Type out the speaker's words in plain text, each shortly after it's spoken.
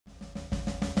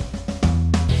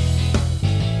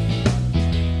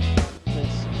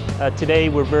Today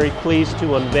we're very pleased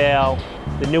to unveil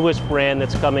the newest brand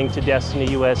that's coming to Destiny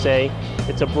USA.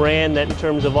 It's a brand that, in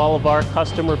terms of all of our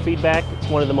customer feedback, it's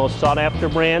one of the most sought after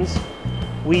brands.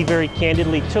 We very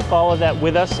candidly took all of that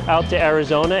with us out to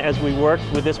Arizona as we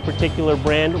worked with this particular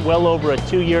brand well over a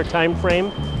 2-year time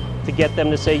frame to get them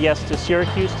to say yes to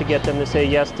Syracuse, to get them to say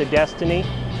yes to Destiny.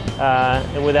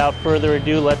 And without further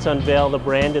ado, let's unveil the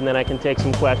brand and then I can take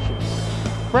some questions.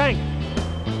 Frank.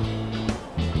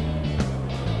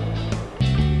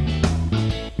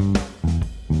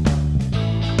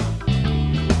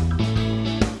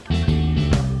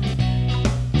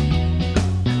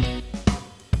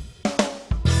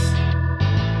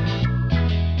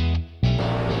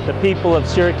 The people of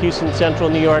Syracuse and Central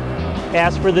New York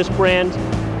asked for this brand,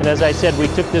 and as I said, we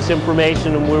took this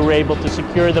information and we were able to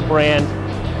secure the brand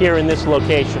here in this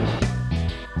location.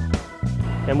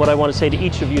 And what I want to say to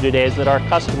each of you today is that our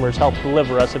customers help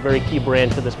deliver us a very key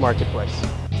brand to this marketplace.